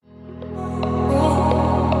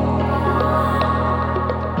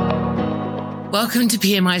Welcome to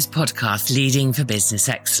PMI's podcast, Leading for Business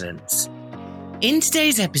Excellence. In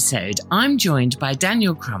today's episode, I'm joined by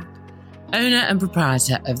Daniel Crump, owner and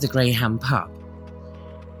proprietor of the Greyhound Pub.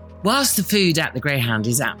 Whilst the food at the Greyhound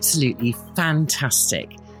is absolutely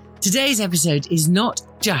fantastic, today's episode is not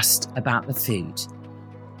just about the food.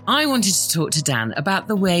 I wanted to talk to Dan about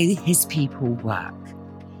the way his people work.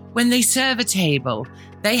 When they serve a table,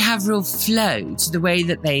 they have real flow to the way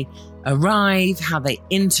that they arrive, how they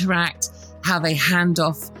interact, how they hand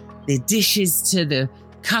off the dishes to the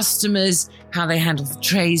customers, how they hand off the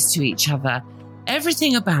trays to each other.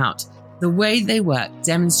 Everything about the way they work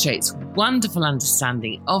demonstrates wonderful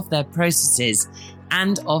understanding of their processes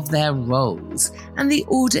and of their roles and the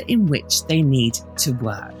order in which they need to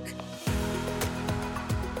work.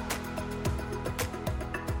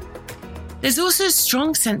 There's also a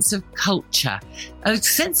strong sense of culture, a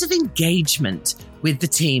sense of engagement with the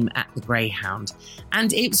team at the Greyhound.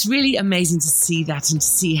 And it's really amazing to see that and to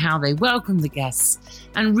see how they welcome the guests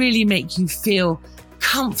and really make you feel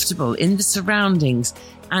comfortable in the surroundings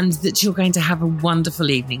and that you're going to have a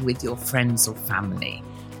wonderful evening with your friends or family.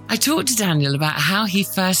 I talked to Daniel about how he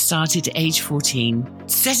first started at age 14,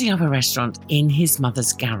 setting up a restaurant in his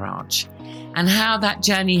mother's garage, and how that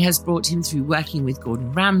journey has brought him through working with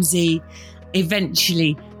Gordon Ramsay,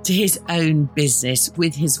 eventually to his own business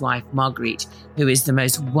with his wife, Marguerite, who is the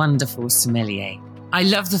most wonderful sommelier. I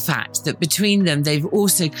love the fact that between them, they've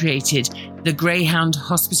also created the Greyhound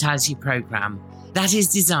Hospitality Programme that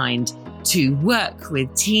is designed to work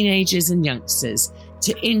with teenagers and youngsters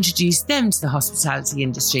to introduce them to the hospitality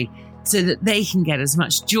industry so that they can get as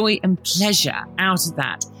much joy and pleasure out of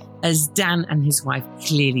that as Dan and his wife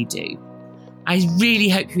clearly do. I really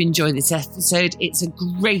hope you enjoy this episode. It's a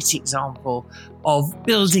great example of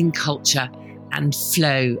building culture and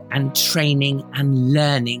flow and training and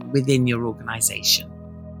learning within your organisation.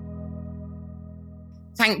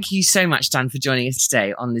 Thank you so much, Dan, for joining us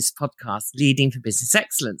today on this podcast, Leading for Business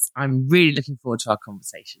Excellence. I'm really looking forward to our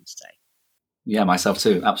conversation today. Yeah, myself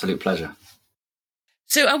too. Absolute pleasure.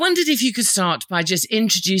 So I wondered if you could start by just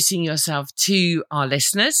introducing yourself to our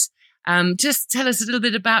listeners. Just tell us a little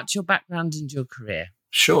bit about your background and your career.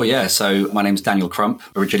 Sure, yeah. So my name's Daniel Crump,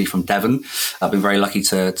 originally from Devon. I've been very lucky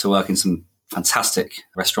to work in some fantastic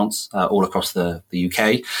restaurants all across the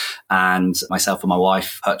UK. And myself and my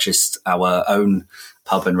wife purchased our own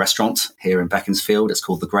pub and restaurant here in Beaconsfield. It's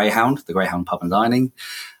called the Greyhound Pub and Dining.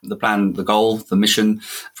 The plan, the goal, the mission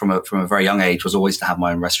from a very young age was always to have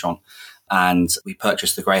my own restaurant. And we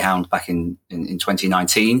purchased the Greyhound back in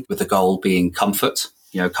 2019 with the goal being comfort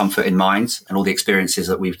in mind, and all the experiences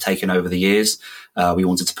that we've taken over the years, we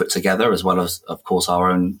wanted to put together, as well as, of course,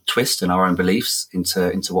 our own twist and our own beliefs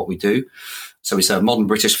into what we do. So we serve modern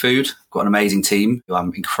British food, got an amazing team who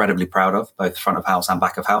I'm incredibly proud of, both front of house and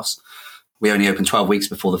back of house. We only opened 12 weeks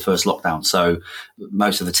before the first lockdown. So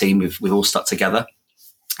most of the team, we've all stuck together.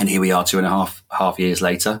 And here we are 2.5 years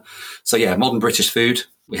later. So yeah, modern British food.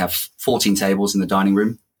 We have 14 tables in the dining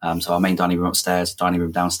room. So our main dining room upstairs, dining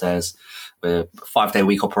room downstairs. We're a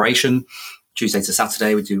 5-day-a-week operation. Tuesday to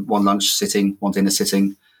Saturday, we do one lunch sitting, one dinner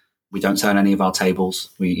sitting. We don't turn any of our tables.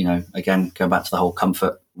 We, again, going back to the whole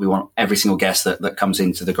comfort. We want every single guest that comes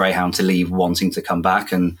into the Greyhound to leave wanting to come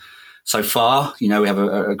back. And so far, we have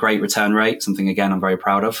a great return rate, something, again, I'm very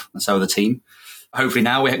proud of. And so are the team. Hopefully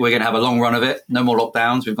now we're going to have a long run of it. No more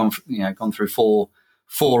lockdowns. We've gone through four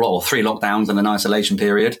or three lockdowns and an isolation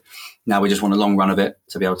period. Now we just want a long run of it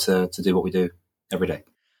to be able to do what we do every day.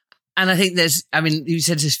 And I think you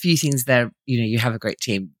said there's a few things there. You have a great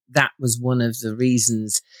team. That was one of the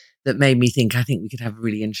reasons that made me think, I think we could have a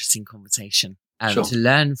really interesting conversation Sure. to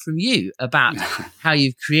learn from you about how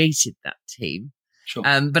you've created that team. Sure.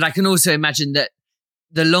 But I can also imagine that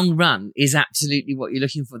the long run is absolutely what you're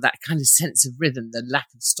looking for, that kind of sense of rhythm, the lack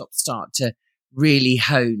of stop-start to really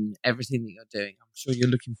hone everything that you're doing. I'm sure you're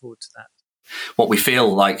looking forward to that. What we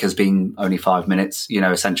feel like has been only 5 minutes,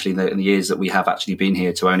 essentially in the years that we have actually been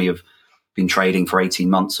here, to only have been trading for 18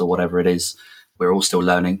 months or whatever it is. We're all still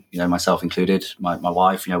learning, myself included, my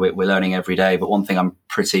wife, we're learning every day. But one thing I'm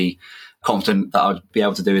pretty confident that I'd be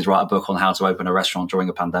able to do is write a book on how to open a restaurant during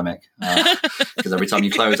a pandemic. Because every time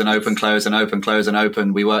you close and open, close and open, close and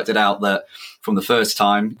open, we worked it out that from the first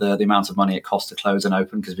time, the amount of money it cost to close and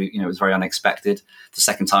open, because it was very unexpected. The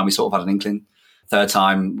second time we sort of had an inkling. Third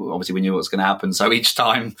time, obviously we knew what was going to happen. So each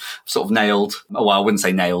time sort of nailed, well, I wouldn't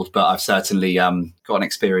say nailed, but I've certainly got an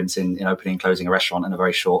experience in opening and closing a restaurant in a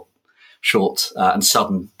very short and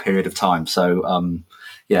sudden period of time. So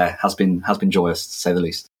has been joyous, to say the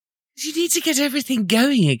least. You need to get everything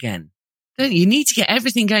going again, Don't you? You need to get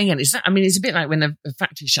everything going again. It's a bit like when a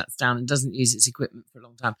factory shuts down and doesn't use its equipment for a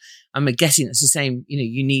long time. I'm guessing it's the same.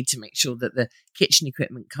 You need to make sure that the kitchen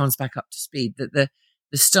equipment comes back up to speed, that the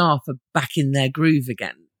staff are back in their groove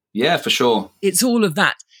again. Yeah, for sure. It's all of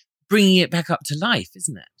that, bringing it back up to life,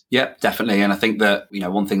 isn't it? Yeah, definitely. And I think that,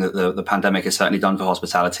 one thing that the pandemic has certainly done for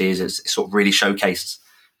hospitality is it's sort of really showcased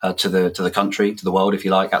to the country, to the world, if you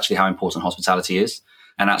like, actually how important hospitality is.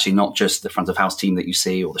 And actually not just the front of house team that you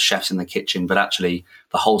see or the chefs in the kitchen, but actually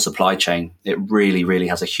the whole supply chain. It really, really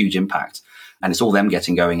has a huge impact. And it's all them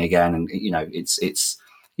getting going again. And,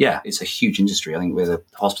 it's a huge industry. I think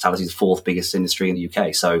hospitality is the fourth biggest industry in the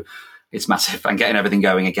UK. So it's massive, and getting everything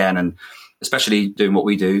going again. And especially doing what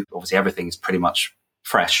we do, obviously everything is pretty much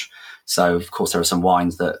fresh. So of course there are some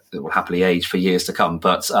wines that will happily age for years to come.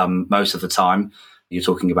 But most of the time you're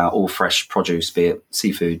talking about all fresh produce, be it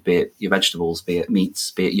seafood, be it your vegetables, be it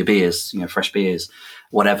meats, be it your beers, fresh beers,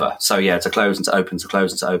 whatever. So yeah, to close and to open, to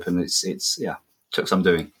close and to open, it's took some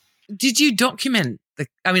doing. Did you document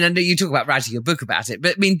I know you talk about writing a book about it,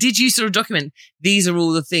 but did you sort of document these are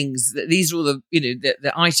all the things, these are all the,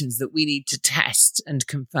 the items that we need to test and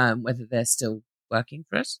confirm whether they're still working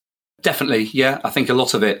for us? Definitely, yeah. I think a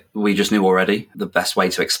lot of it we just knew already. The best way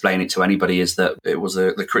to explain it to anybody is that it was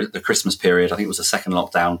the Christmas period. I think it was the second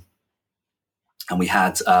lockdown. And we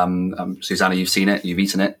had, Susanna, you've seen it, you've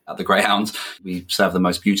eaten it at the Greyhound. We served the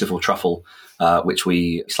most beautiful truffle, which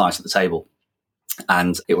we sliced at the table.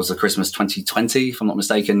 And it was the Christmas 2020, if I'm not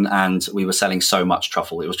mistaken, and we were selling so much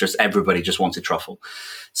truffle. It was just everybody just wanted truffle.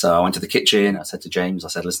 So I went to the kitchen. I said to James,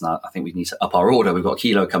 listen, I think we need to up our order. We've got a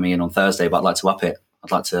kilo coming in on Thursday, but I'd like to up it. I'd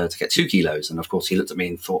like to get 2 kilos. And of course, he looked at me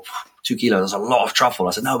and thought, 2 kilos, that's a lot of truffle.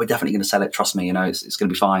 I said, no, we're definitely going to sell it. Trust me, it's going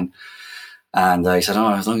to be fine. And he said,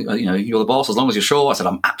 as long, you're the boss, as long as you're sure. I said,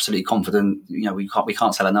 I'm absolutely confident. We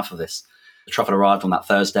can't sell enough of this. The truffle arrived on that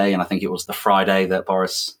Thursday, and I think it was the Friday that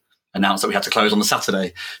Boris announced that we had to close on the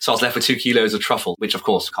Saturday. So I was left with 2 kilos of truffle, which of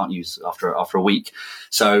course can't use after a week.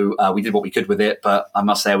 So we did what we could with it. But I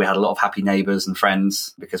must say we had a lot of happy neighbours and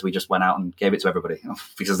friends because we just went out and gave it to everybody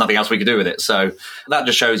because there's nothing else we could do with it. So that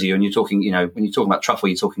just shows you, and you're talking, when you're talking about truffle,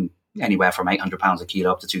 you're talking anywhere from £800 a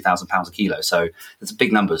kilo up to £2,000 a kilo. So it's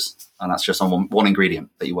big numbers. And that's just on one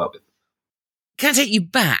ingredient that you work with. Can I take you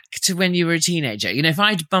back to when you were a teenager? If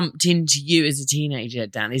I'd bumped into you as a teenager,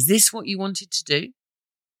 Dan, is this what you wanted to do?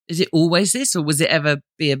 Is it always this, or was it ever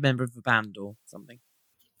be a member of a band or something?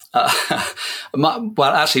 Well,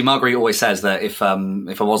 actually, Marguerite always says that if I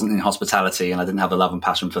wasn't in hospitality and I didn't have a love and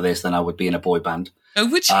passion for this, then I would be in a boy band. Oh,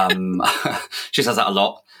 would you? She says that a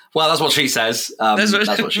lot. Well, that's what she says. That's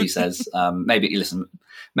what she says. Maybe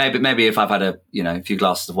if I've had a few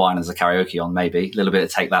glasses of wine as a karaoke on, maybe a little bit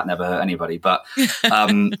of Take That never hurt anybody. But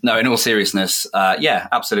no, in all seriousness, yeah,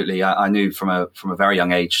 absolutely. I knew from a very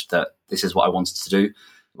young age that this is what I wanted to do.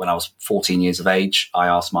 When I was 14 years of age, I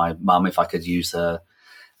asked my mum if I could use if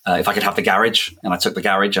I could have the garage, and I took the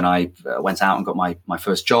garage and I went out and got my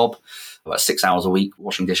first job, about 6 hours a week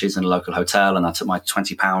washing dishes in a local hotel, and I took my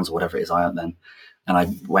 £20 or whatever it is I earned then, and I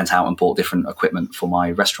went out and bought different equipment for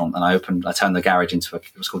my restaurant, and I turned the garage into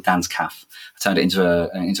it was called Dan's Cafe. I turned it into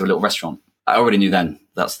a little restaurant. I already knew then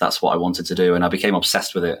that's what I wanted to do, and I became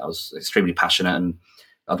obsessed with it. I was extremely passionate, and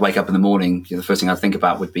I'd wake up in the morning. The first thing I'd think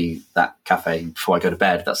about would be that cafe before I go to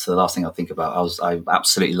bed. That's the last thing I'd think about. I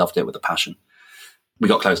absolutely loved it with a passion. We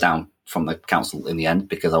got closed down from the council in the end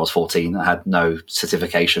because I was 14. I had no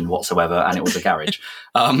certification whatsoever, and it was a garage.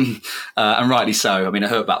 And rightly so. I mean, it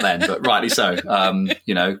hurt back then, but rightly so.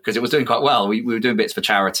 Because it was doing quite well. We were doing bits for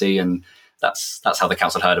charity, and that's how the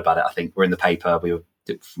council heard about it. I think we're in the paper.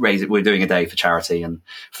 We're doing a day for charity and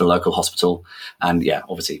for the local hospital, and yeah,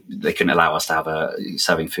 obviously they couldn't allow us to have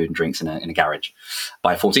serving food and drinks in a garage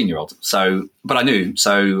by a 14-year-old. So, but I knew.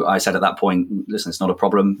 So I said at that point, listen, it's not a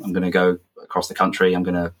problem. I'm going to go across the country. I'm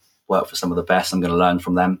going to work for some of the best. I'm going to learn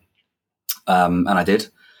from them, and I did.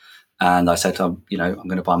 And I said, I'm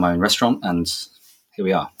going to buy my own restaurant, and here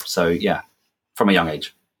we are. So yeah, from a young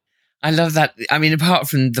age. I love that. I mean, apart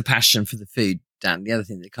from the passion for the food, Dan, the other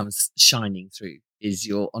thing that comes shining through is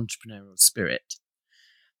your entrepreneurial spirit.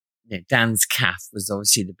 Dan's Cafe was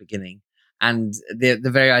obviously the beginning, and the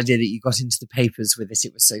very idea that you got into the papers with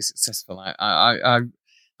it was so successful.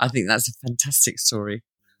 I think that's a fantastic story.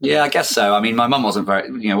 Yeah, I guess so. I mean, my mum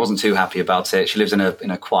wasn't too happy about it. She lives in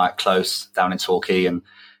a quiet close down in Torquay, and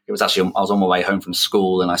it was actually I was on my way home from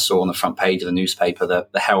school, and I saw on the front page of the newspaper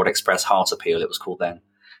the Herald Express Heart Appeal. It was called then,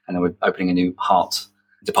 and they were opening a new heart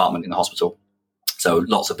department in the hospital. So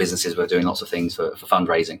lots of businesses were doing lots of things for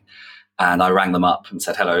fundraising. And I rang them up and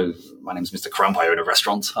said, hello, my name's Mr. Crump. I own a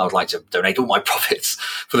restaurant. I would like to donate all my profits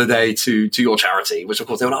for the day to your charity, which of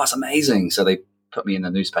course they were like, oh, that's amazing. So they put me in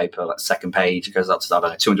the newspaper, like second page, it goes up to, I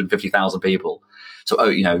don't know, 250,000 people.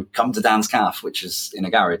 So, come to Dan's Cafe, which is in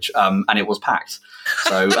a garage. And it was packed.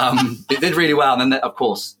 So, it did really well. And then, of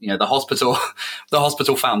course, the hospital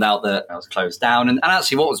found out that I was closed down. And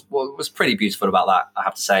actually what was pretty beautiful about that, I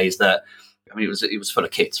have to say, is that, it was full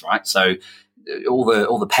of kids, right? So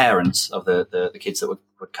all the parents of the kids that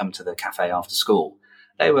would come to the cafe after school,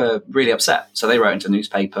 they were really upset. So they wrote into the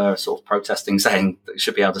newspaper sort of protesting, saying that it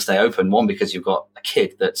should be able to stay open. One, because you've got a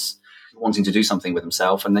kid that's wanting to do something with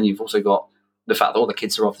himself. And then you've also got the fact that all the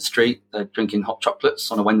kids are off the street, they're drinking hot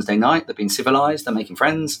chocolates on a Wednesday night, they're being civilized, they're making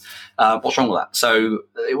friends. What's wrong with that? So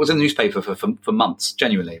it was in the newspaper for months,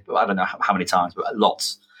 genuinely. But I don't know how many times, but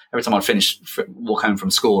lots. Every time I'd walk home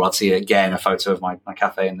from school, I'd see again a photo of my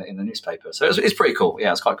cafe in the newspaper. So it's pretty cool.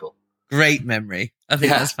 Yeah, it's quite cool. Great memory. I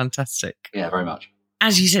think that's fantastic. Yeah, very much.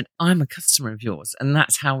 As you said, I'm a customer of yours, and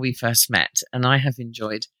that's how we first met. And I have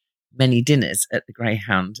enjoyed many dinners at the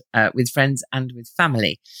Greyhound with friends and with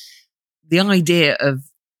family. The idea of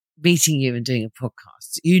meeting you and doing a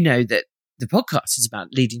podcast, that the podcast is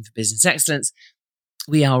about leading for business excellence.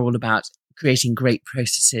 We are all about creating great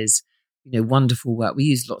processes, wonderful work. We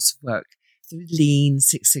use lots of work through Lean,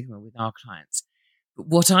 Six Sigma with our clients. But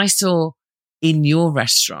what I saw in your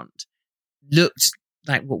restaurant looked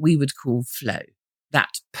like what we would call flow,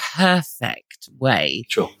 that perfect way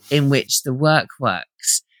in which the work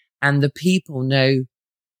works and the people know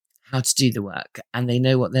how to do the work and they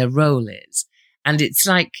know what their role is. And it's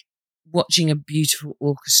like watching a beautiful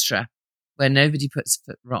orchestra where nobody puts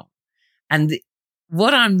a foot wrong. And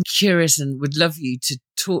what I'm curious and would love you to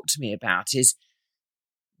talk to me about is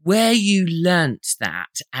where you learnt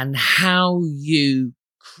that and how you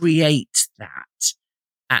create that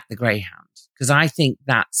at the Greyhound. Because I think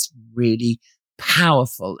that's really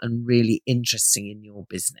powerful and really interesting in your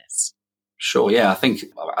business. Sure. Yeah.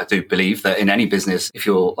 I do believe that in any business, if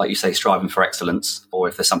you're, like you say, striving for excellence, or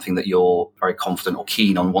if there's something that you're very confident or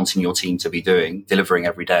keen on wanting your team to be delivering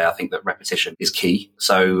every day, I think that repetition is key.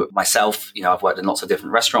 So myself, I've worked in lots of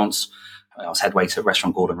different restaurants. I was head waiter at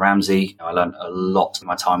restaurant Gordon Ramsay. I learned a lot in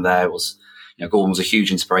my time there. Gordon was a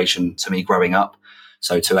huge inspiration to me growing up.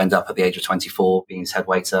 So to end up at the age of 24 being his head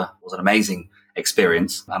waiter was an amazing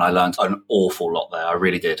experience, and I learned an awful lot there. I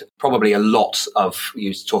really did. Probably a lot of,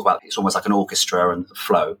 you talk about, it's almost like an orchestra and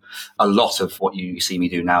flow. A lot of what you see me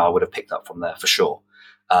do now, I would have picked up from there for sure.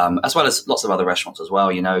 As well as lots of other restaurants as well.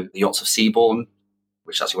 The Yachts of Seabourn,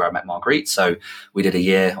 which is actually where I met Marguerite. So we did a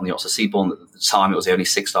year on the Yachts of Seabourn. At the time, it was the only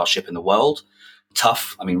 6-star ship in the world.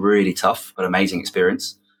 Tough. Really tough, but amazing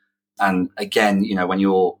experience. And again, when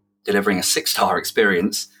you're delivering a 6-star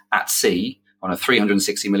experience at sea on a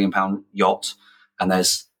 £360 million yacht, and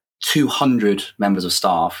there's 200 members of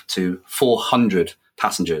staff to 400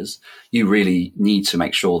 passengers, you really need to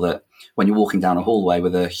make sure that when you're walking down a hallway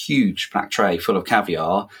with a huge black tray full of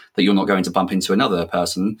caviar, that you're not going to bump into another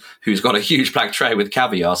person who's got a huge black tray with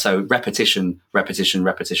caviar. So repetition,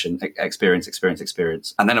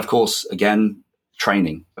 experience. And then, of course, again,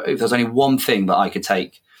 training. If there's only one thing that I could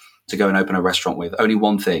take to go and open a restaurant with, only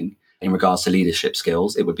one thing in regards to leadership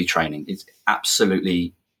skills, it would be training. It's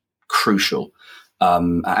absolutely crucial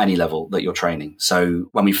at any level that you're training. So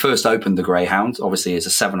when we first opened the Greyhound, obviously it's a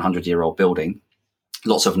 700-year-old building,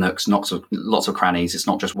 lots of nooks, lots of crannies. It's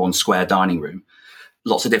not just one square dining room,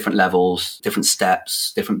 lots of different levels, different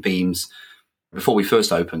steps, different beams. Before we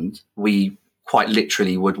first opened, we quite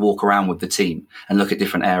literally would walk around with the team and look at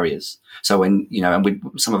different areas. So when,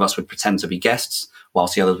 some of us would pretend to be guests,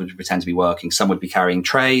 whilst the others would pretend to be working. Some would be carrying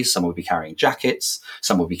trays, some would be carrying jackets,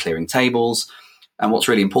 some would be clearing tables. And what's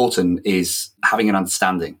really important is having an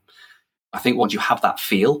understanding. I think once you have that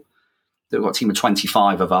feel, we've got a team of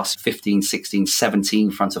 25 of us, 15, 16,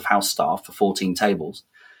 17 front of house staff for 14 tables.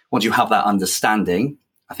 Once you have that understanding,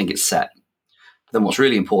 I think it's set. But then what's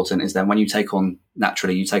really important is then when you take on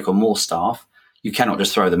more staff, you cannot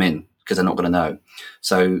just throw them in because they're not going to know.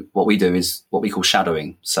 So what we do is what we call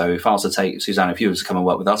shadowing. So if I was to take Suzanne, if you were to come and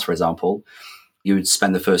work with us, for example, you would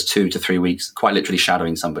spend the first 2 to 3 weeks quite literally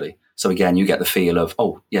shadowing somebody. So again, you get the feel of,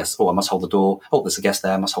 I must hold the door. Oh, there's a guest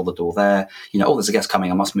there. I must hold the door there. There's a guest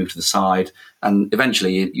coming. I must move to the side. And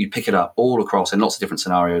eventually you pick it up all across in lots of different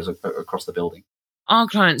scenarios across the building. Our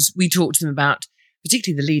clients, we talk to them about,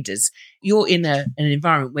 particularly the leaders, you're in an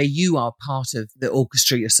environment where you are part of the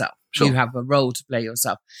orchestra yourself. Sure. You have a role to play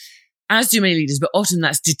yourself, as do many leaders, but often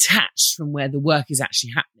that's detached from where the work is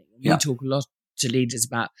actually happening. We talk a lot to leaders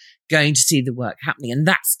about going to see the work happening. And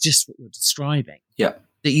that's just what you're describing. Yeah.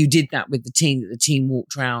 That you did that with the team, that the team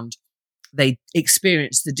walked around They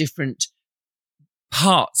experienced the different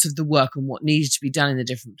parts of the work and what needed to be done in the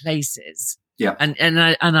different places. Yeah. And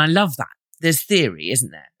I love that. There's theory,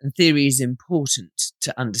 isn't there? And theory is important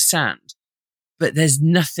to understand. But there's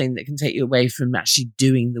nothing that can take you away from actually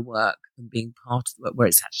doing the work and being part of the work where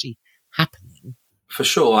it's actually happening. For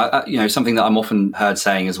sure. Something that I'm often heard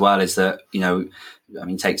saying as well is that,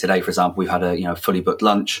 take today, for example, we've had a, fully booked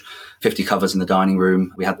lunch, 50 covers in the dining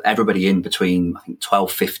room. We had everybody in between, I think,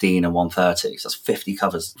 12:15 and 1:30. So that's 50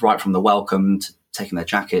 covers, right from the welcome to taking their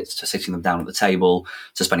jackets, to sitting them down at the table,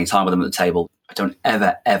 to spending time with them at the table. I don't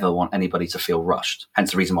ever want anybody to feel rushed.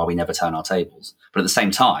 Hence the reason why we never turn our tables. But at the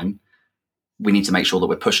same time, we need to make sure that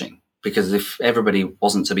we're pushing, because if everybody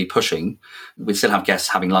wasn't to be pushing, we'd still have guests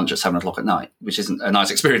having lunch at 7:00 at night, which isn't a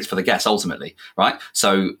nice experience for the guests ultimately, right?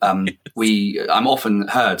 So I'm often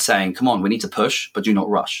heard saying, come on, we need to push, but do not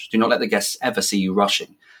rush. Do not let the guests ever see you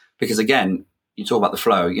rushing. Because again, you talk about the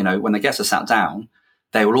flow, when the guests are sat down,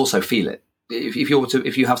 they will also feel it.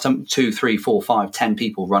 If you have some 2, 3, 4, 5, 10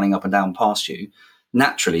 people running up and down past you,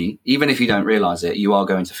 naturally, even if you don't realize it, you are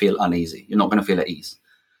going to feel uneasy. You're not going to feel at ease.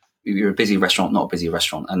 You're a busy restaurant, not a busy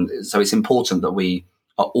restaurant. And so it's important that we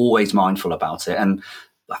are always mindful about it. And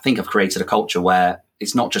I think I've created a culture where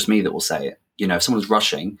it's not just me that will say it. If someone's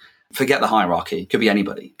rushing, forget the hierarchy. It could be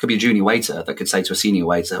anybody. It could be a junior waiter that could say to a senior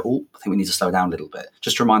waiter, oh, I think we need to slow down a little bit.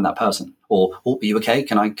 Just to remind that person. Or, oh, are you okay?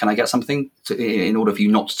 Can I get something in order for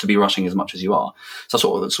you not to be rushing as much as you are? So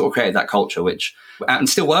I sort of created that culture, and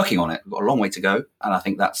still working on it. We've got a long way to go. And I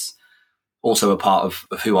think that's also a part of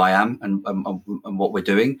who I am and what we're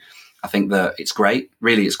doing. I think that it's great.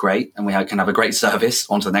 Really, it's great. And we can have a great service.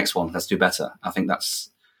 On to the next one. Let's do better. I think that's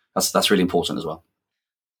really important as well.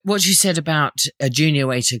 What you said about a junior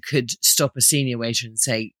waiter could stop a senior waiter and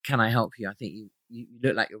say, can I help you? I think you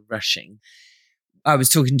look like you're rushing. I was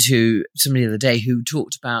talking to somebody the other day who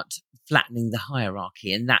talked about flattening the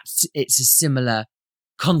hierarchy. And it's a similar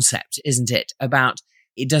concept, isn't it? About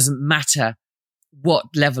it doesn't matter what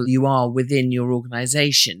level you are within your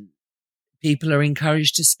organization, people are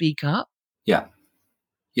encouraged to speak up. Yeah,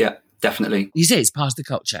 definitely. You say it's part of the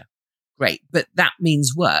culture. Great. But that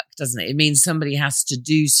means work, doesn't it? It means somebody has to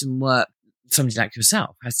do some work. Somebody like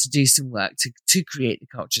yourself has to do some work to create the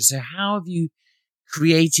culture. So how have you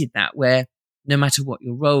created that where no matter what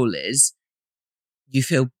your role is, you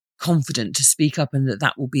feel confident to speak up and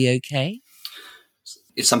that will be okay?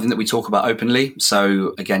 It's something that we talk about openly.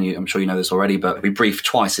 So again, I'm sure you know this already, but we brief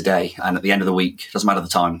twice a day. And at the end of the week, doesn't matter the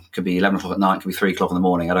time, could be 11:00 at night, could be 3:00 in the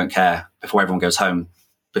morning. I don't care. Before everyone goes home,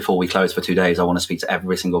 before we close for 2 days, I want to speak to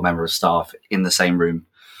every single member of staff in the same room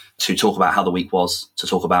to talk about how the week was, to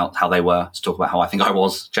talk about how they were, to talk about how I think I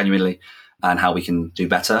was genuinely and how we can do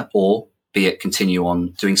better, or be it continue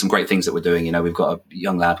on doing some great things that we're doing. We've got a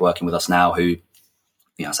young lad working with us now who,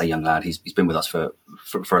 I say young lad, he's been with us for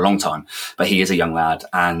a long time, but he is a young lad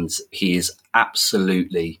and he is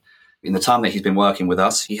absolutely, in the time that he's been working with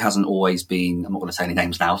us, he hasn't always been, I'm not going to say any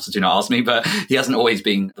names now, so do not ask me, but he hasn't always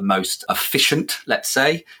been the most efficient, let's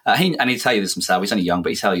say. And he'd tell you this himself. He's only young,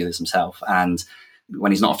 but he'd tell you this himself. And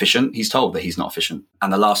when he's not efficient, he's told that he's not efficient.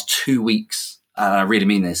 And the last 2 weeks, and I really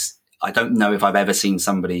mean this, I don't know if I've ever seen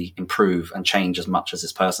somebody improve and change as much as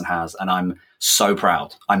this person has. And I'm so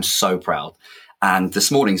proud. And this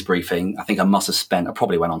morning's briefing, I think I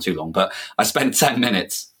probably went on too long, but I spent 10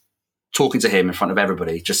 minutes talking to him in front of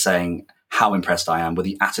everybody, just saying how impressed I am with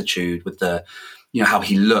the attitude, with the, how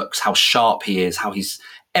he looks, how sharp he is, how he's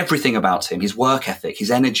everything about him, his work ethic, his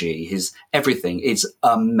energy, his everything is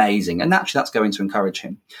amazing. And naturally that's going to encourage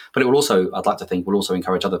him. But it will also, I'd like to think, will also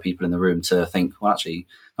encourage other people in the room to think, well, actually,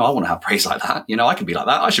 no, I want to have praise like that. I can be like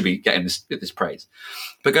that. I should be getting this praise.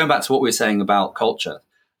 But going back to what we were saying about culture,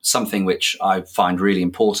 something which I find really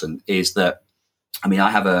important is that, I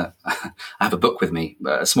have a book with me,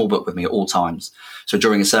 a small book with me at all times. So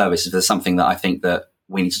during a service, if there's something that I think that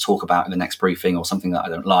we need to talk about in the next briefing, or something that I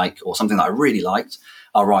don't like, or something that I really liked,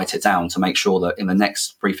 I'll write it down to make sure that in the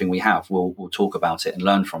next briefing we have, we'll talk about it and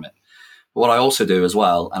learn from it. But what I also do as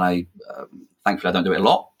well, and thankfully I don't do it a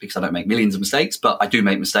lot because I don't make millions of mistakes, but I do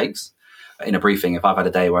make mistakes. In a briefing, if I've had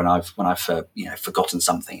a day when I've forgotten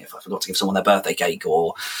something, if I forgot to give someone their birthday cake,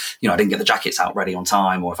 or I didn't get the jackets out ready on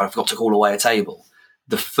time, or if I forgot to call away a table,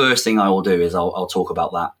 the first thing I will do is I'll talk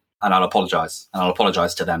about that and I'll apologize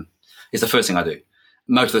to them. It's the first thing I do.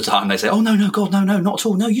 Most of the time they say, "Oh no, God, no, not at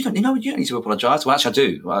all. No, you don't need to apologize." Well, actually, I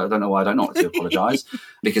do. I don't know why I don't want to apologize,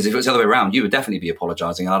 because if it was the other way around, you would definitely be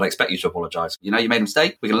apologizing, and I'd expect you to apologize. You made a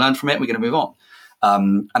mistake. We're going to learn from it. We're going to move on.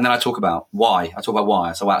 And then I talk about why.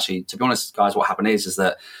 So actually, to be honest, guys, what happened is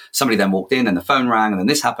that somebody then walked in and the phone rang and then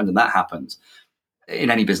this happened and that happened. in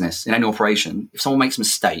any business, in any operation, if someone makes a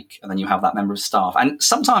mistake and then you have that member of staff, and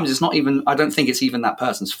sometimes it's not even, I don't think it's even that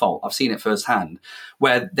person's fault. I've seen it firsthand,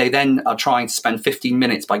 where they then are trying to spend 15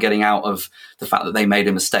 minutes by getting out of the fact that they made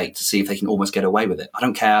a mistake to see if they can almost get away with it. I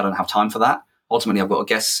don't care. I don't have time for that. Ultimately, I've got a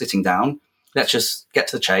guest sitting down. Let's just get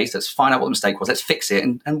to the chase. Let's find out what the mistake was. Let's fix it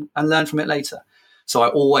and learn from it later. So I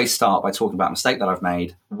always start by talking about a mistake that I've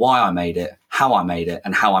made, why I made it, how I made it,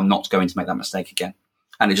 and how I'm not going to make that mistake again.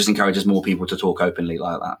 And it just encourages more people to talk openly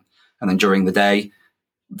like that. And then during the day,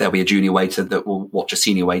 there'll be a junior waiter that will watch a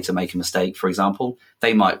senior waiter make a mistake, for example.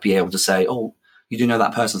 They might be able to say, oh, you do know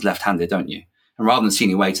that person's left-handed, don't you? And rather than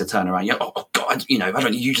senior waiter turn around, oh God, I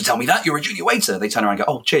don't need you to tell me that. You're a junior waiter. They turn around and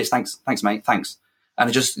go, oh, cheers, thanks, mate, thanks. And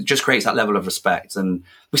it just creates that level of respect. And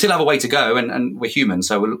we still have a way to go, and we're human.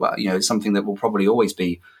 So, it's something that will probably always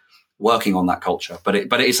be working on that culture. But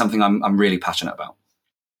it is something I'm really passionate about.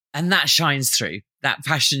 And that shines through. That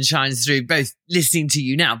passion shines through, both listening to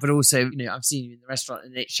you now, but also, I've seen you in the restaurant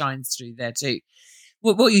and it shines through there too.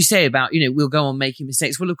 What you say about, we'll go on making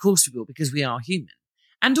mistakes. Well, of course we will, because we are human.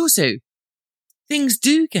 And also, things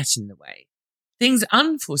do get in the way. Things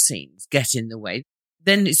unforeseen get in the way.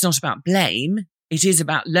 Then it's not about blame. It is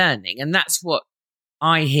about learning. And that's what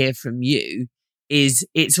I hear from you, is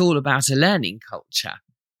it's all about a learning culture.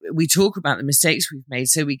 We talk about the mistakes we've made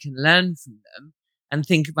so we can learn from them and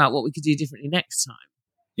think about what we could do differently next time.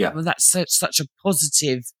 Yeah. Well, that's such a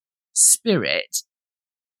positive spirit.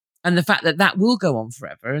 And the fact that that will go on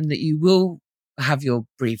forever and that you will have your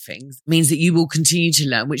briefings means that you will continue to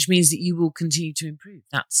learn, which means that you will continue to improve.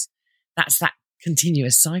 That's that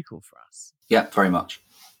continuous cycle for us. Yeah, very much.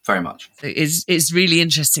 Very much. So it's really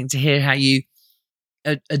interesting to hear how you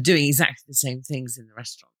are doing exactly the same things in the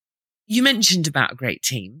restaurant. You mentioned about a great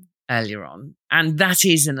team earlier on, and that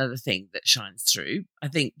is another thing that shines through. I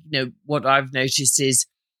think, what I've noticed is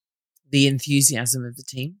the enthusiasm of the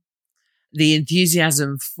team, the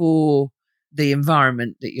enthusiasm for the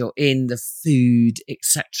environment that you're in, the food,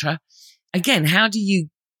 etc. Again, how do you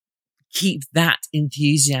keep that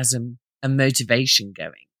enthusiasm and motivation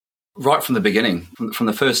going? Right from the beginning, from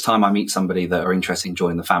the first time I meet somebody that are interested in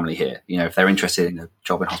joining the family here, if they're interested in a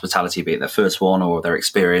job in hospitality, be it their first one or their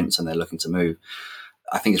experience and they're looking to move,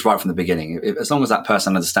 I think it's right from the beginning. As long as that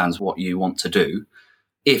person understands what you want to do,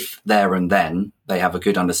 if there and then they have a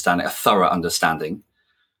good understanding, a thorough understanding,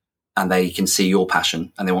 and they can see your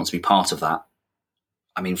passion and they want to be part of that,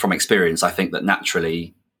 I mean, from experience, I think that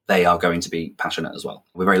naturally they are going to be passionate as well.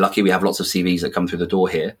 We're very lucky. We have lots of CVs that come through the door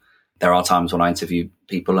here. There are times when I interview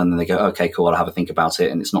people and then they go, okay, cool, I'll have a think about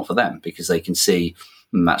it. And it's not for them because they can see,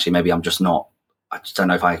 actually, maybe I'm just not, I just don't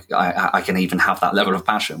know if I can even have that level of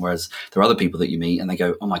passion. Whereas there are other people that you meet and they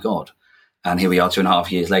go, oh my God. And here we are 2.5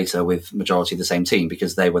 years later with majority of the same team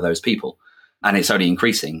because they were those people. And it's only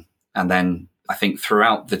increasing. And then I think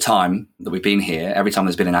throughout the time that we've been here, every time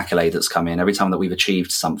there's been an accolade that's come in, every time that we've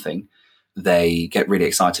achieved something, they get really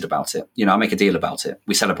excited about it. I make a deal about it.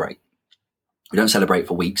 We celebrate. We don't celebrate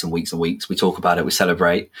for weeks and weeks and weeks. We talk about it, we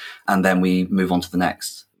celebrate, and then we move on to the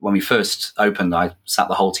next. When we first opened, I sat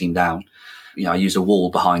the whole team down. I used a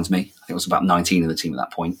wall behind me. I think it was about 19 of the team at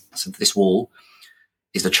that point. So this wall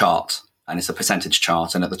is the chart, and it's a percentage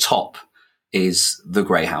chart. And at the top is the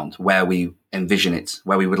Greyhound, where we envision it,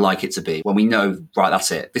 where we would like it to be. When we know, right,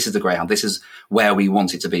 that's it. This is the Greyhound. This is where we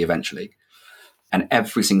want it to be eventually. And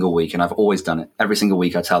every single week, and I've always done it, every single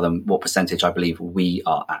week I tell them what percentage I believe we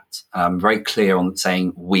are at. And I'm very clear on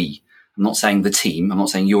saying we. I'm not saying the team. I'm not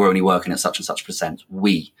saying you're only working at such and such percent.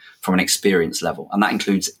 We, from an experience level. And that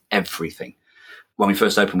includes everything. When we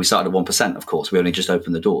first opened, we started at 1%, of course. We only just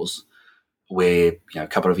opened the doors. We're a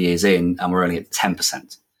couple of years in and we're only at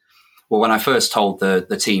 10%. Well, when I first told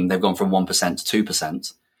the team they've gone from 1% to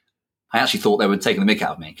 2%, I actually thought they were taking the mick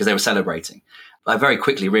out of me because they were celebrating. I very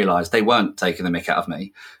quickly realized they weren't taking the mick out of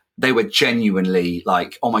me. They were genuinely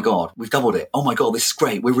like, oh my God, we've doubled it. Oh my God, this is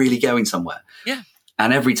great. We're really going somewhere. Yeah.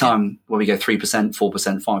 And every time when we go 3%,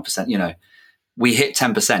 4%, 5%, we hit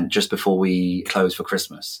 10% just before we close for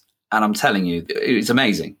Christmas. And I'm telling you, it's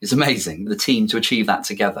amazing. It's amazing, the team to achieve that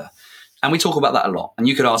together. And we talk about that a lot. And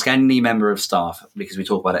you could ask any member of staff, because we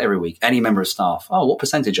talk about it every week, any member of staff, oh, what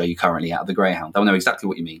percentage are you currently at of the Greyhound? They'll know exactly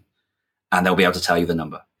what you mean. And they'll be able to tell you the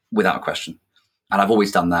number without a question. And I've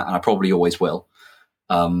always done that, and I probably always will.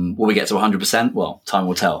 Will we get to 100%? Well, time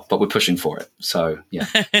will tell, but we're pushing for it. So, yeah.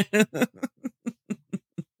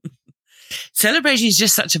 Celebration is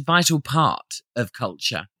just such a vital part of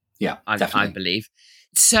culture. Yeah, definitely. I believe.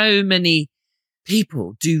 So many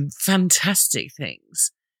people do fantastic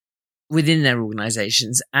things within their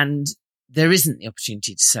organizations, and there isn't the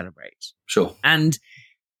opportunity to celebrate. Sure. And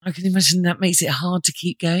I can imagine that makes it hard to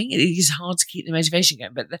keep going. It is hard to keep the motivation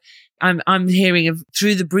going. But I'm hearing of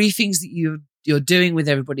through the briefings that you're doing with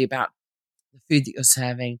everybody about the food that you're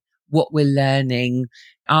serving, what we're learning,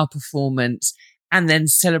 our performance, and then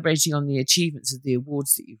celebrating on the achievements of the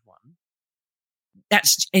awards that you've won.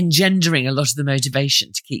 That's engendering a lot of the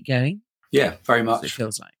motivation to keep going. Yeah, very much. It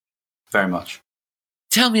feels like. Very much.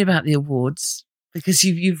 Tell me about the awards, because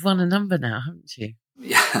you've won a number now, haven't you?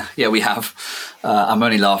 Yeah, we have. I'm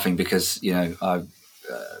only laughing because, I'm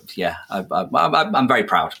very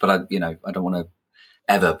proud, but I don't want to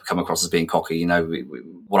ever come across as being cocky.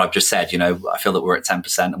 What I've just said, I feel that we're at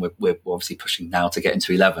 10% and we're obviously pushing now to get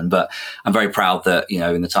into 11, but I'm very proud that,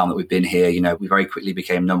 in the time that we've been here, we very quickly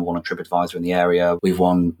became number one on TripAdvisor in the area. We've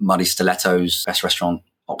won Muddy Stilettos, Best Restaurant,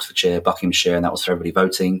 Oxfordshire, Buckinghamshire, and that was for everybody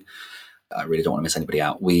voting. I really don't want to miss anybody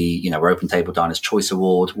out. We're Open Table Diners Choice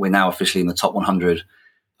Award. We're now officially in the top 100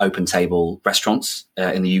 open table restaurants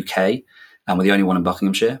in the UK, and we're the only one in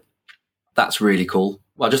Buckinghamshire. That's really cool.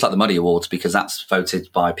 Well, just like the Muddy Awards, because that's voted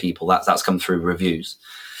by people. That's come through reviews.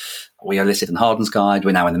 We are listed in Harden's Guide.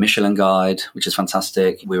 We're now in the Michelin Guide, which is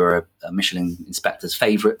fantastic. We were a Michelin inspector's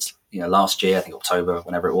favourite, last year, I think October,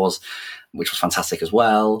 whenever it was, which was fantastic as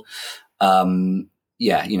well.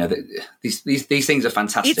 These things are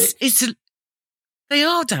fantastic. They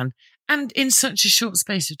are, Dan, and in such a short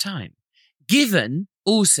space of time. Given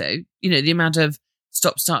also, the amount of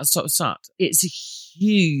stop, start. It's a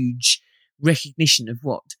huge recognition of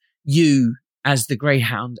what you, as the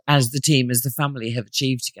Greyhound, as the team, as the family, have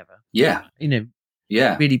achieved together. Yeah.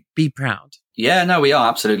 Really be proud. Yeah, no, we are,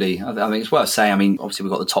 absolutely. I think it's worth saying. Obviously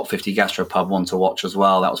we've got the top 50 gastropub one to watch as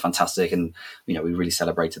well. That was fantastic. And, we really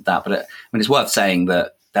celebrated that. But it's worth saying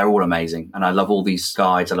that they're all amazing. And I love all these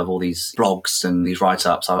guides. I love all these blogs and these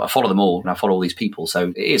write-ups. I follow them all and I follow all these people.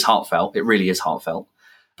 So it is heartfelt. It really is heartfelt.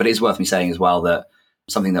 But it is worth me saying as well that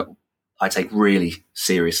something that I take really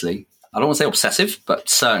seriously, I don't want to say obsessive, but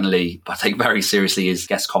certainly I take very seriously, is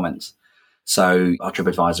guest comments. So our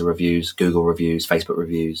TripAdvisor reviews, Google reviews, Facebook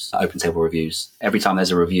reviews, Open Table reviews. Every time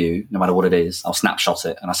there's a review, no matter what it is, I'll snapshot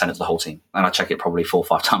it and I send it to the whole team. And I check it probably 4 or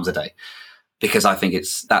 5 times a day, because I think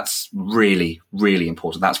that's really, really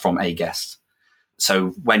important. That's from a guest. So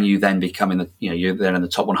when you then become you're then in the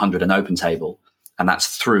top 100 in Open Table, and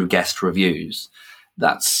that's through guest reviews,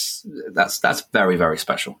 that's very, very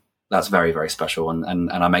special. That's very, very special. And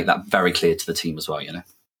I make that very clear to the team as well,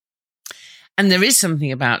 And there is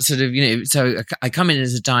something about sort of, so I come in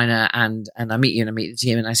as a diner and I meet you and I meet the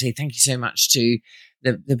team and I say, thank you so much to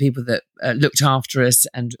the people that looked after us,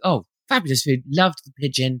 and, oh, fabulous food, loved the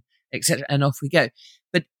pigeon, etc. And off we go.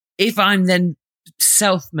 But if I'm then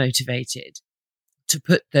self-motivated to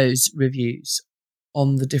put those reviews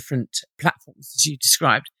on the different platforms that you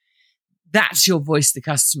described, that's your voice, the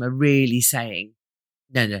customer, really saying,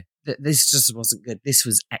 no, this just wasn't good. This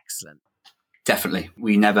was excellent. Definitely.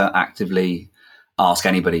 We never actively ask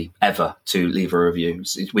anybody ever to leave a review.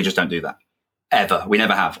 We just don't do that. Ever. We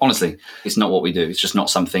never have. Honestly, it's not what we do. It's just not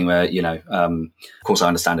something where, of course I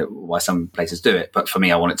understand it, why some places do it. But for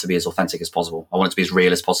me, I want it to be as authentic as possible. I want it to be as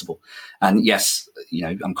real as possible. And yes,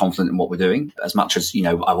 I'm confident in what we're doing. As much as,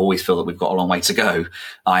 I always feel that we've got a long way to go,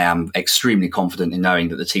 I am extremely confident in knowing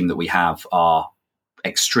that the team that we have are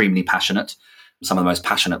extremely passionate. Some of the most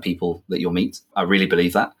passionate people that you'll meet. I really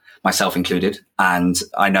believe that, myself included. And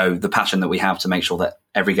I know the passion that we have to make sure that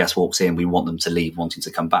every guest walks in, we want them to leave wanting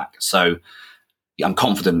to come back. So I'm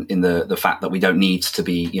confident in the fact that we don't need to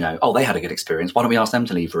be, oh, they had a good experience, why don't we ask them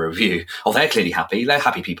to leave a review? Oh, they're clearly happy. They're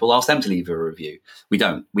happy people. Ask them to leave a review. We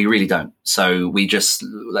don't. We really don't. So we just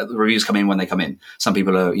let the reviews come in when they come in. Some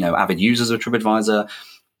people are, avid users of TripAdvisor.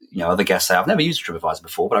 Other guests say, I've never used TripAdvisor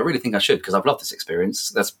before, but I really think I should because I've loved this experience.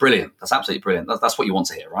 That's brilliant. That's absolutely brilliant. That's what you want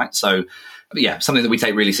to hear, right? So, yeah, something that we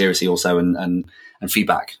take really seriously also, and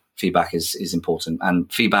feedback. Feedback is important.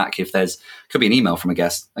 And feedback, if could be an email from a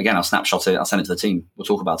guest. Again, I'll snapshot it. I'll send it to the team. We'll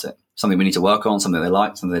talk about it. Something we need to work on, something they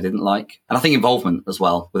liked, something they didn't like. And I think involvement as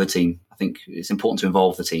well with a team. I think it's important to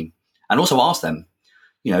involve the team and also ask them,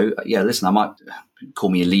 listen, I might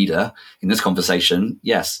call me a leader in this conversation.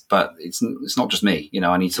 Yes, but it's not just me.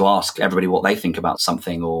 I need to ask everybody what they think about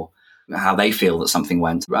something or how they feel that something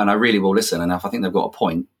went. And I really will listen. And if I think they've got a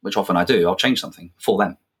point, which often I do, I'll change something for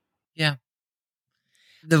them. Yeah.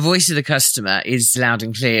 The voice of the customer is loud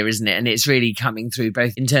and clear, isn't it? And it's really coming through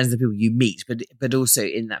both in terms of the people you meet, but also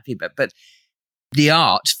in that feedback. But the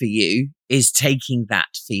art for you is taking that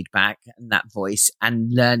feedback and that voice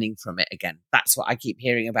and learning from it again. That's what I keep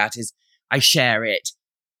hearing about is I share it.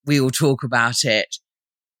 We all talk about it.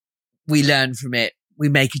 We learn from it. We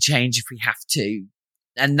make a change if we have to.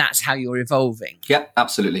 And that's how you're evolving. Yeah,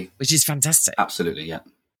 absolutely. Which is fantastic. Absolutely, yeah.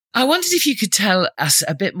 I wondered if you could tell us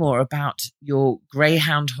a bit more about your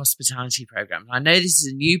Greyhound Hospitality Programme. I know this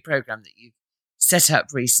is a new programme that you've set up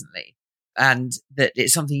recently and that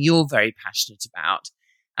it's something you're very passionate about.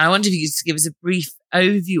 And I wonder if you could just give us a brief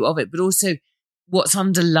overview of it, but also what's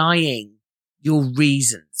underlying your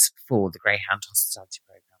reasons for the Greyhound Hospitality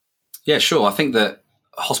Programme. Yeah, sure. I think that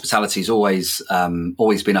hospitality's always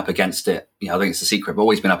been up against it. I think it's a secret, but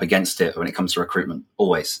always been up against it when it comes to recruitment,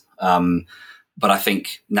 always. But I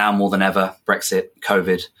think now more than ever, Brexit,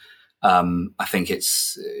 COVID, I think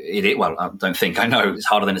I know it's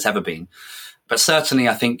harder than it's ever been. But certainly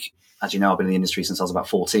I think, as you know, I've been in the industry since I was about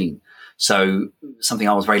 14. So something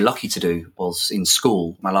I was very lucky to do was in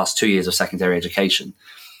school, my last 2 years of secondary education,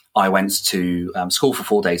 I went to school for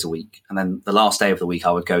 4 days a week. And then the last day of the week,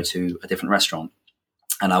 I would go to a different restaurant.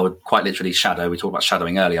 And I would quite literally shadow, we talked about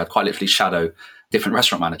shadowing earlier, I'd quite literally shadow different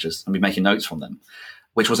restaurant managers and be making notes from them,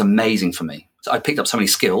 which was amazing for me. So I picked up so many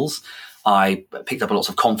skills. I picked up lots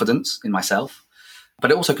of confidence in myself.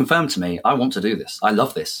 But it also confirmed to me, I want to do this. I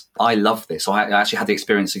love this. So I actually had the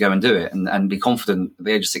experience to go and do it and be confident at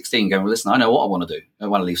the age of 16 going, well, listen, I know what I want to do. I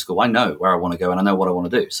want to leave school. I know where I want to go and I know what I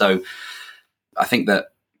want to do. So I think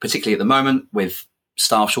that particularly at the moment with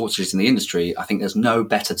staff shortages in the industry, I think there's no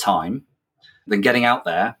better time than getting out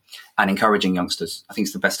there and encouraging youngsters. I think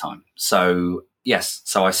it's the best time. So yes,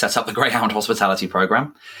 so I set up the Greyhound Hospitality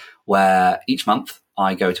Programme where each month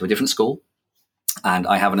I go to a different school and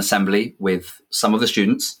I have an assembly with some of the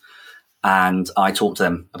students and I talk to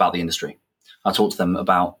them about the industry. I talk to them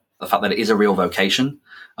about the fact that it is a real vocation,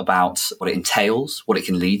 about what it entails, what it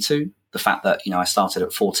can lead to. The fact that, I started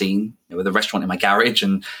at 14 with a restaurant in my garage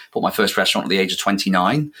and bought my first restaurant at the age of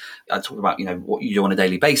 29. I talk about, what you do on a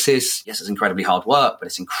daily basis. Yes, it's incredibly hard work, but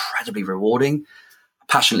it's incredibly rewarding. I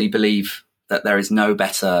passionately believe that there is no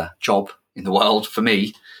better job in the world for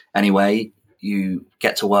me. Anyway, you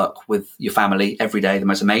get to work with your family every day, the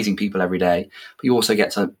most amazing people every day, but you also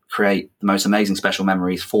get to create the most amazing special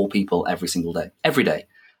memories for people every single day, every day.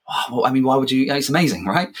 Oh, well, I mean, why would you? It's amazing,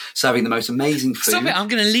 right? Serving the most amazing food. Stop it! I'm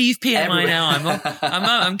going to leave PMI now.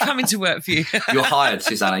 I'm coming to work for you. You're hired,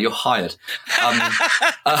 Susanna. You're hired.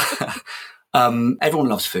 Everyone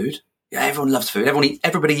loves food. Yeah, everyone loves food.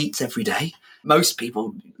 Everybody eats every day. Most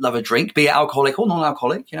people love a drink, be it alcoholic or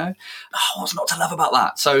non-alcoholic. What's not to love about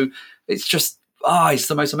that? So it's just, it's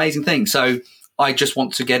the most amazing thing. So I just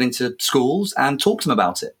want to get into schools and talk to them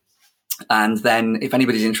about it. And then if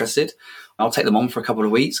anybody's interested, I'll take them on for a couple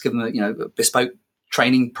of weeks, give them a bespoke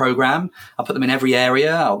training program. I'll put them in every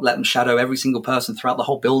area. I'll let them shadow every single person throughout the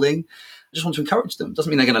whole building. I just want to encourage them.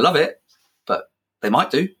 Doesn't mean they're going to love it, but they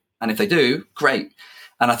might do. And if they do, great.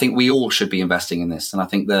 And I think we all should be investing in this. And I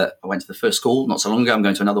think that I went to the first school not so long ago. I'm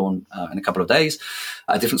going to another one in a couple of days,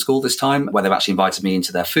 a different school this time, where they've actually invited me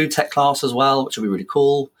into their food tech class as well, which will be really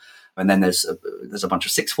cool. And then there's a bunch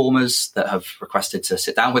of sixth formers that have requested to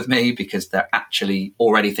sit down with me because they're actually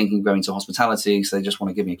already thinking of going to hospitality. So they just want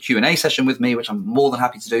to give me a Q&A session with me, which I'm more than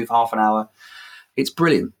happy to do for half an hour. It's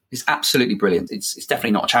brilliant. It's absolutely brilliant. It's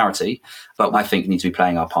definitely not a charity, but I think we need to be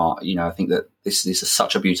playing our part. I think that this is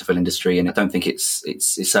such a beautiful industry, and I don't think it's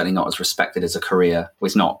certainly not as respected as a career.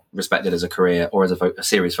 It's not respected as a career or as a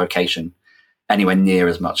serious vocation anywhere near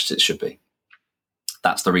as much as it should be.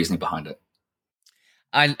 That's the reasoning behind it.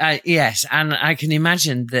 Yes, and I can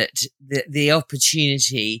imagine that the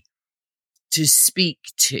opportunity to speak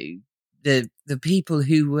to the people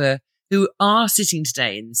who are sitting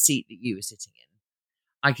today in the seat that you were sitting in,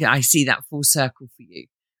 I see that full circle for you.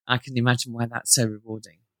 I can imagine why that's so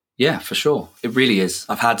rewarding. Yeah, for sure. It really is.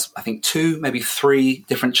 I've had, I think, 2, maybe 3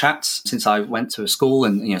 different chats since I went to a school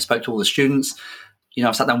and spoke to all the students.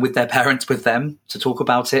 I've sat down with their parents, with them to talk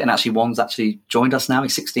about it. And actually, one's actually joined us now.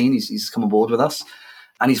 He's 16. He's come on board with us.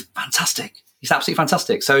 And he's fantastic. He's absolutely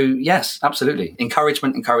fantastic. So yes, absolutely.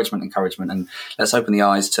 Encouragement. And let's open the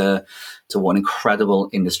eyes to what an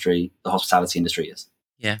incredible industry the hospitality industry is.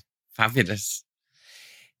 Yeah, fabulous.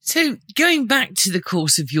 So going back to the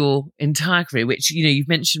course of your entire career, which, you've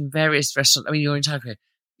mentioned various restaurants. I mean, your entire career,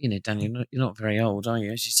 Daniel, you're not very old, are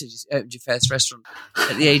you? As you said, you opened your first restaurant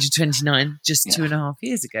at the age of 29, just 2.5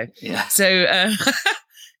 years ago. Yeah. So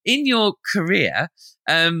in your career,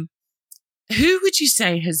 who would you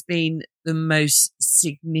say has been the most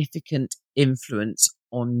significant influence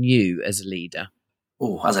on you as a leader?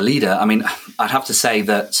 Oh, as a leader, I mean, I'd have to say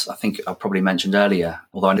that I think I probably mentioned earlier,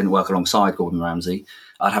 although I didn't work alongside Gordon Ramsay,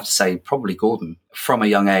 I'd have to say probably Gordon. From a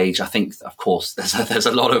young age, I think, of course, there's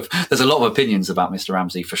a lot of opinions about Mr.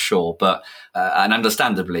 Ramsay for sure, but and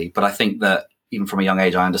understandably, but I think that even from a young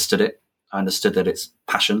age, I understood it. I understood that it's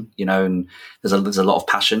passion, and there's a lot of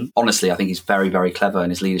passion. Honestly, I think he's very, very clever in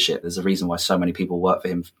his leadership. There's a reason why so many people work for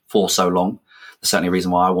him for so long. There's certainly a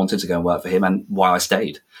reason why I wanted to go and work for him and why I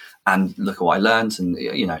stayed. And look at what I learned. And,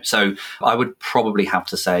 so I would probably have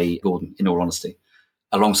to say Gordon, in all honesty.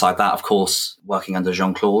 Alongside that, of course, working under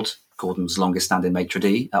Jean-Claude, Gordon's longest standing maitre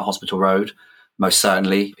d' at Hospital Road, most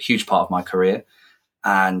certainly a huge part of my career.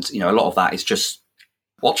 And, a lot of that is just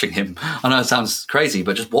watching him. I know it sounds crazy,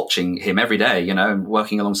 but just watching him every day, and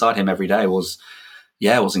working alongside him every day was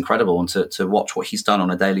incredible. And to watch what he's done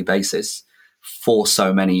on a daily basis for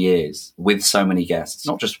so many years with so many guests,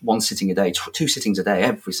 not just one sitting a day, two sittings a day,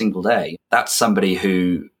 every single day. That's somebody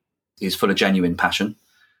who is full of genuine passion.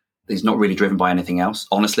 He's not really driven by anything else.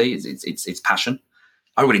 Honestly, it's passion.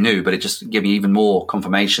 I already knew, but it just gave me even more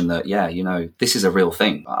confirmation that, this is a real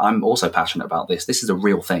thing. I'm also passionate about this. This is a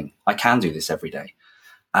real thing. I can do this every day.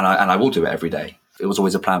 And I will do it every day. It was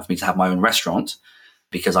always a plan for me to have my own restaurant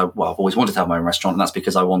because I've always wanted to have my own restaurant. And that's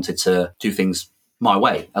because I wanted to do things my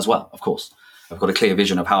way as well, of course. I've got a clear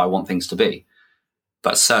vision of how I want things to be.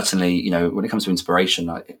 But certainly, when it comes to inspiration,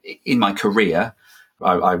 in my career,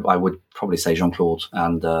 I would probably say Jean-Claude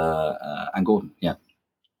and Gordon, yeah.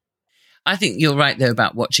 I think you're right, though,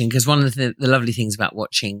 about watching, because one of the lovely things about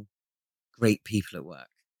watching great people at work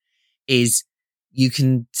is you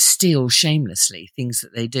can steal shamelessly things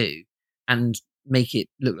that they do and make it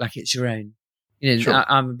look like it's your own. Sure.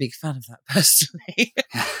 I'm a big fan of that personally.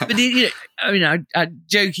 But,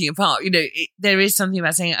 joking apart, there is something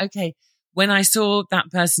about saying, okay, when I saw that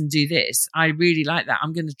person do this, I really like that.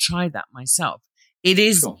 I'm going to try that myself. It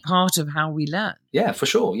is part of how we learn. Yeah, for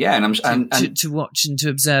sure. Yeah. And to watch and to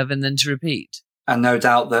observe and then to repeat. And no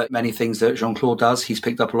doubt that many things that Jean-Claude does, he's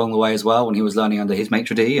picked up along the way as well when he was learning under his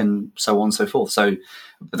maitre d' and so on and so forth. So,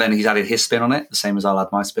 but then he's added his spin on it, the same as I'll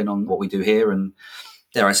add my spin on what we do here. And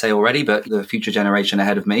dare I say already, but the future generation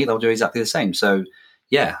ahead of me, they'll do exactly the same. So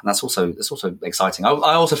yeah, that's also exciting. I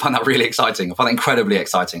also find that really exciting. I find that incredibly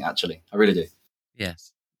exciting, actually. I really do.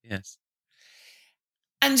 Yes.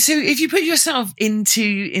 And so if you put yourself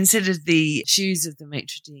instead of the shoes of the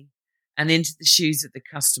maitre d' and into the shoes of the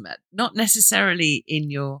customer, not necessarily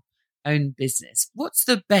in your own business, what's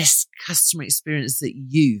the best customer experience that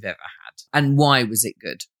you've ever had? And why was it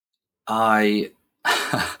good? I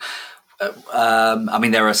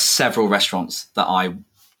mean, there are several restaurants that I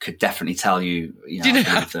could definitely tell you.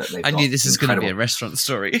 I knew this was going to be a restaurant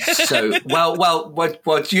story. So, well,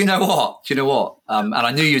 do you know what? And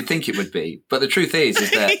I knew you'd think it would be, but the truth is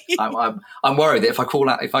that I'm worried that if I call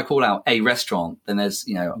out a restaurant, then there's,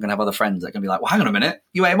 I'm going to have other friends that are going to be like, well, hang on a minute,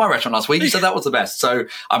 you ate at my restaurant last week. You said that was the best. So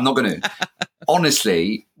I'm not going to.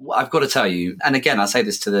 Honestly, I've got to tell you, and again, I say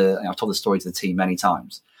this I've told this story to the team many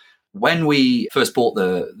times. When we first bought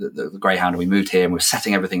the Greyhound and we moved here and we were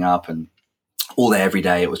setting everything up and all day, every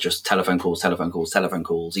day, it was just telephone calls,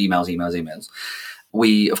 emails.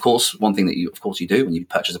 We, of course, one thing that you do when you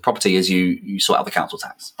purchase a property is you sort out the council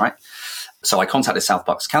tax, right? So I contacted South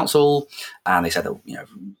Bucks Council and they said,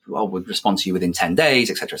 we'll respond to you within 10 days,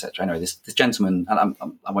 et cetera, et cetera. Anyway, this gentleman, and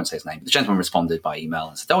I won't say his name, but the gentleman responded by email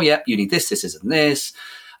and said, you need this, and this.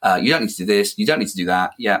 You don't need to do this. You don't need to do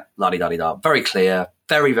that. Yeah, la-di-da-di-da. Very clear,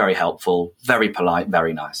 very, very helpful, very polite,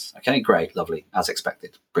 very nice. Okay, great, lovely, as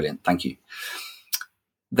expected. Brilliant, thank you.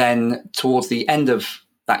 Then towards the end of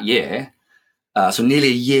that year, so nearly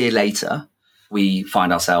a year later, we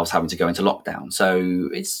find ourselves having to go into lockdown. So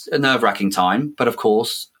it's a nerve-wracking time. But of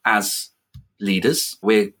course, as leaders,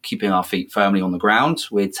 we're keeping our feet firmly on the ground.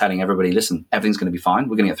 We're telling everybody, listen, everything's going to be fine.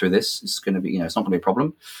 We're going to get through this. It's going to be, it's not going to be a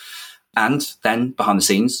problem. And then behind the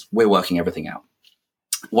scenes, we're working everything out.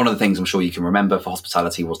 One of the things I'm sure you can remember for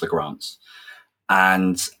hospitality was the grants.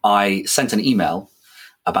 And I sent an email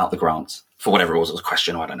about the grant for whatever it was a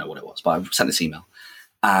question, or I don't know what it was, but I sent this email.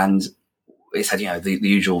 And it said, the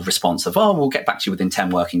usual response of, we'll get back to you within 10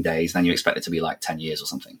 working days. And then you expect it to be like 10 years or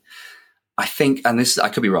something. I think, and I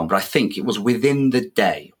could be wrong, but I think it was within the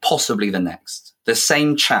day, possibly the next, the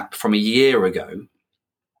same chap from a year ago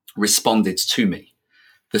responded to me.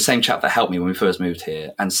 The same chap that helped me when we first moved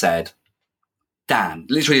here and said, Dan,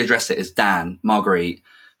 literally addressed it as Dan, Marguerite,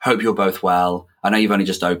 hope you're both well. I know you've only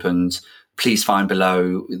just opened. Please find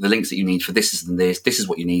below the links that you need for this and this. This is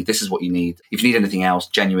what you need. This is what you need. If you need anything else,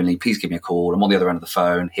 genuinely, please give me a call. I'm on the other end of the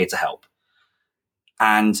phone, here to help.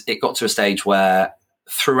 And it got to a stage where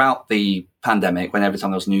throughout the pandemic, when every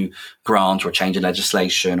time there was a new grant or a change in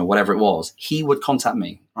legislation or whatever it was, he would contact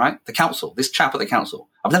me, right? The council, this chap at the council.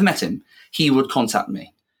 I've never met him. He would contact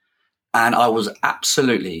me. And I was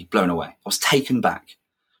absolutely blown away. I was taken back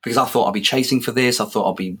because I thought I'd be chasing for this. I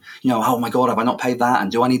thought I'd be, oh my God, have I not paid that?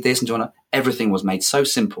 And do I need this? And do I not? Everything was made so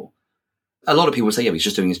simple. A lot of people would say, yeah, he's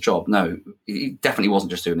just doing his job. No, he definitely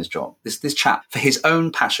wasn't just doing his job. This chap, for his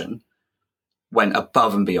own passion, went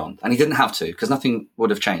above and beyond. And he didn't have to, because nothing would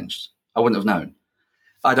have changed. I wouldn't have known.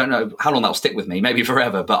 I don't know how long that'll stick with me, maybe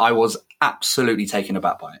forever, but I was absolutely taken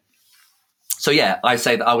aback by it. So yeah, I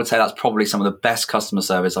would say that's probably some of the best customer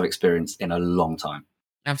service I've experienced in a long time.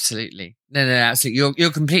 Absolutely. No, absolutely.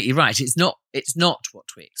 You're completely right. It's not what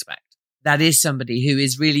we expect. That is somebody who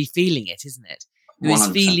is really feeling it, isn't it? Who 100%. Is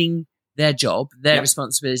feeling their job, their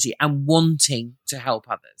responsibility, and wanting to help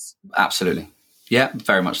others. Absolutely. Yeah,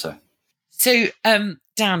 very much so. So,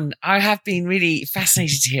 Dan, I have been really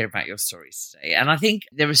fascinated to hear about your stories today. And I think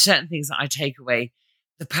there are certain things that I take away.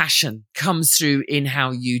 The passion comes through in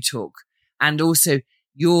how you talk, and also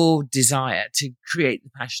your desire to create the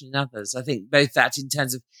passion in others. I think both that in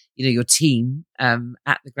terms of, your team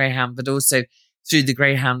at the Greyhound, but also through the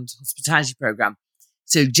Greyhound Hospitality Programme.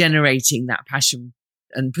 So generating that passion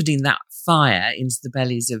and putting that fire into the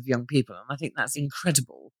bellies of young people. And I think that's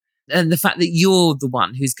incredible. And the fact that you're the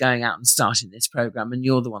one who's going out and starting this program, and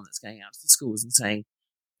you're the one that's going out to the schools and saying,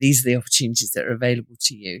 these are the opportunities that are available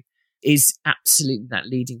to you, is absolutely that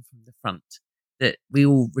leading from the front that we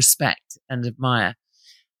all respect and admire.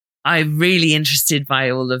 I'm really interested by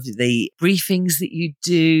all of the briefings that you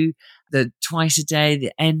do, the twice a day,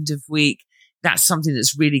 the end of week. That's something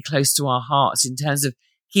that's really close to our hearts in terms of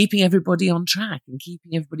keeping everybody on track and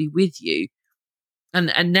keeping everybody with you.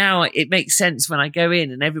 And now it makes sense when I go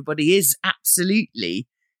in and everybody is absolutely,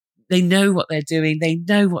 they know what they're doing. They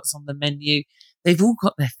know what's on the menu. They've all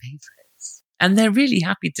got their favorites and they're really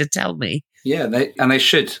happy to tell me. Yeah, they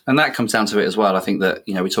should. And that comes down to it as well. I think that,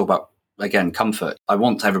 we talk about, again, comfort. I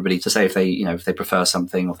want everybody to say if they prefer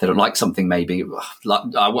something or if they don't like something, maybe.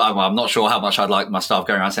 I'm not sure how much I'd like my staff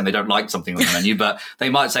going around saying they don't like something on the menu, but they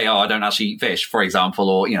might say, oh, I don't actually eat fish, for example,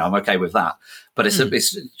 or, I'm okay with that. But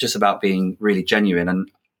it's just about being really genuine and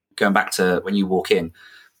going back to when you walk in,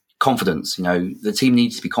 confidence. The team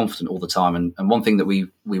needs to be confident all the time. And one thing that we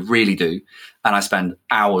really do, and I spend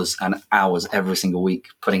hours and hours every single week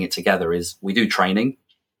putting it together, is we do training.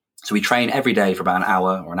 So we train every day for about an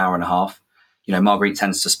hour or an hour and a half. Marguerite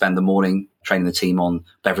tends to spend the morning training the team on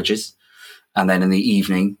beverages. And then in the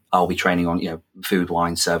evening, I'll be training on, food,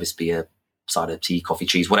 wine, service, beer, cider, tea, coffee,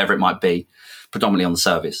 cheese, whatever it might be, predominantly on the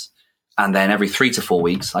service. And then every 3 to 4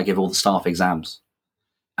 weeks, I give all the staff exams.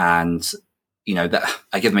 And, that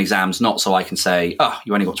I give them exams not so I can say, oh,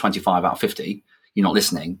 you only got 25 out of 50. You're not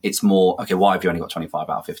listening. It's more, okay, why have you only got 25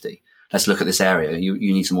 out of 50? Let's look at this area. You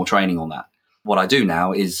need some more training on that. What I do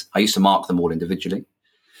now is I used to mark them all individually.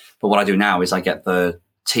 But what I do now is I get the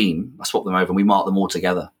team, I swap them over and we mark them all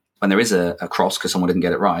together. When there is a cross because someone didn't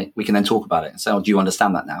get it right, we can then talk about it and say, oh, do you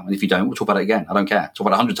understand that now? And if you don't, we'll talk about it again. I don't care. Talk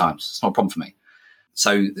about it 100 times. It's not a problem for me.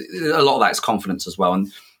 So a lot of that is confidence as well.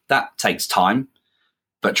 And that takes time.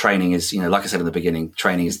 But training is, like I said in the beginning,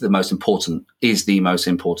 training is the most important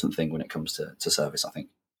thing when it comes to service, I think.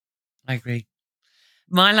 I agree.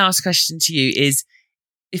 My last question to you is,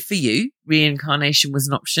 if for you, reincarnation was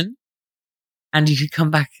an option and you could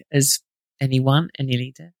come back as any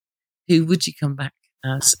leader, who would you come back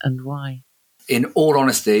as and why? In all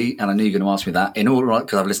honesty, and I knew you were going to ask me that,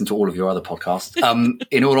 because I've listened to all of your other podcasts,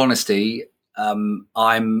 in all honesty, I've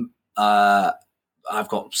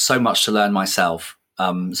got so much to learn myself.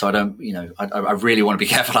 So I don't, I really want to be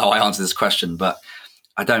careful how I answer this question, but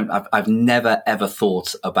I've never, ever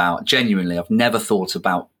thought about, genuinely, I've never thought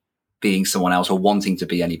about being someone else or wanting to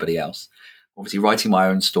be anybody else. Obviously writing my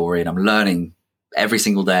own story, and I'm learning every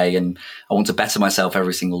single day, and I want to better myself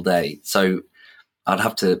every single day. So I'd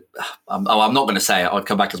have to, I'm not going to say I'd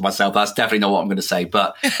come back as myself. That's definitely not what I'm going to say,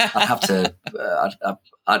 but I'd have to,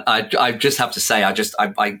 I just have to say, I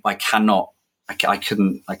cannot, I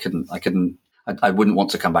couldn't, I wouldn't want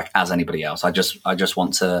to come back as anybody else. I just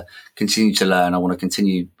want to continue to learn. I want to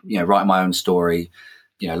continue, writing my own story,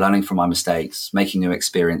 learning from my mistakes, making new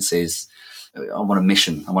experiences. I want a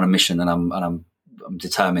mission, and I'm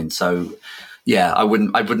determined. So yeah, I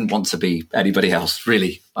wouldn't want to be anybody else,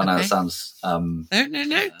 really. I know that sounds, no.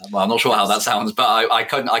 Well, I'm not sure how that sounds, but I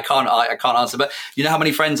can't answer. But you know how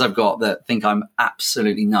many friends I've got that think I'm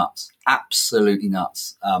absolutely nuts.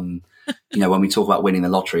 When we talk about winning the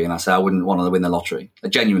lottery, and I say I wouldn't want to win the lottery.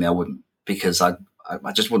 Genuinely, I wouldn't, because I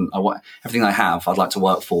just wouldn't. I want everything I have. I'd like to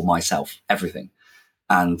work for myself, everything.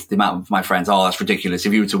 And the amount of my friends, oh, that's ridiculous.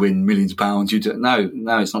 If you were to win millions of pounds, you'd do it. No,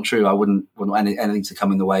 it's not true. I wouldn't want anything to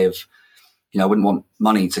come in the way of, I wouldn't want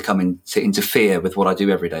money to come in to interfere with what I do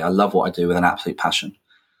every day. I love what I do with an absolute passion.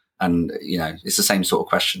 And, it's the same sort of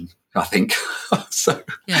question, I think. So,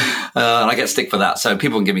 yeah. And I get stick for that. So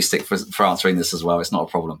people can give me stick for answering this as well. It's not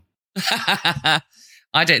a problem.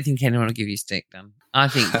 I don't think anyone will give you stick, Dan. I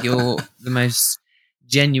think you're the most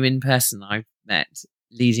genuine person I've met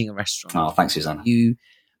leading a restaurant. Oh, thanks, Susanna. You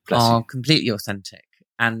are completely authentic,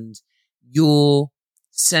 and your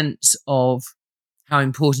sense of how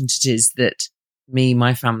important it is that me,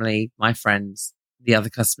 my family, my friends, the other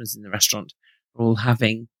customers in the restaurant are all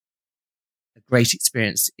having a great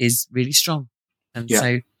experience is really strong. And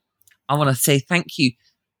so I want to say thank you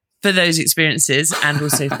for those experiences, and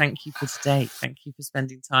also thank you for today. Thank you for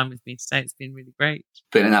spending time with me today. It's been really great. It's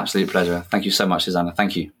been an absolute pleasure. Thank you so much, Susanna.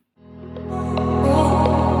 Thank you.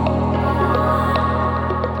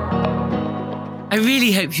 I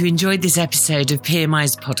really hope you enjoyed this episode of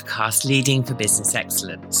PMI's podcast, Leading for Business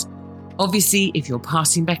Excellence. Obviously, if you're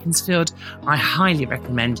passing Beaconsfield, I highly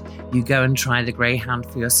recommend you go and try the Greyhound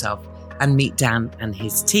for yourself and meet Dan and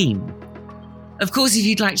his team. Of course, if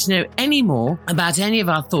you'd like to know any more about any of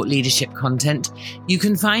our thought leadership content, you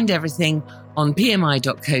can find everything on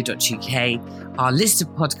pmi.co.uk, our list of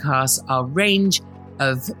podcasts, our range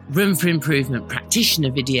of Room for Improvement practitioner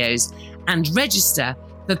videos, and register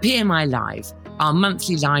for PMI Live, our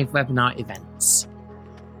monthly live webinar events.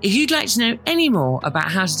 If you'd like to know any more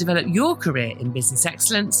about how to develop your career in business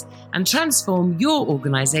excellence and transform your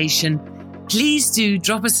organisation, please do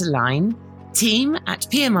drop us a line,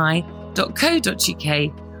 team@pmi.co.uk.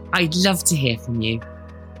 I'd love to hear from you.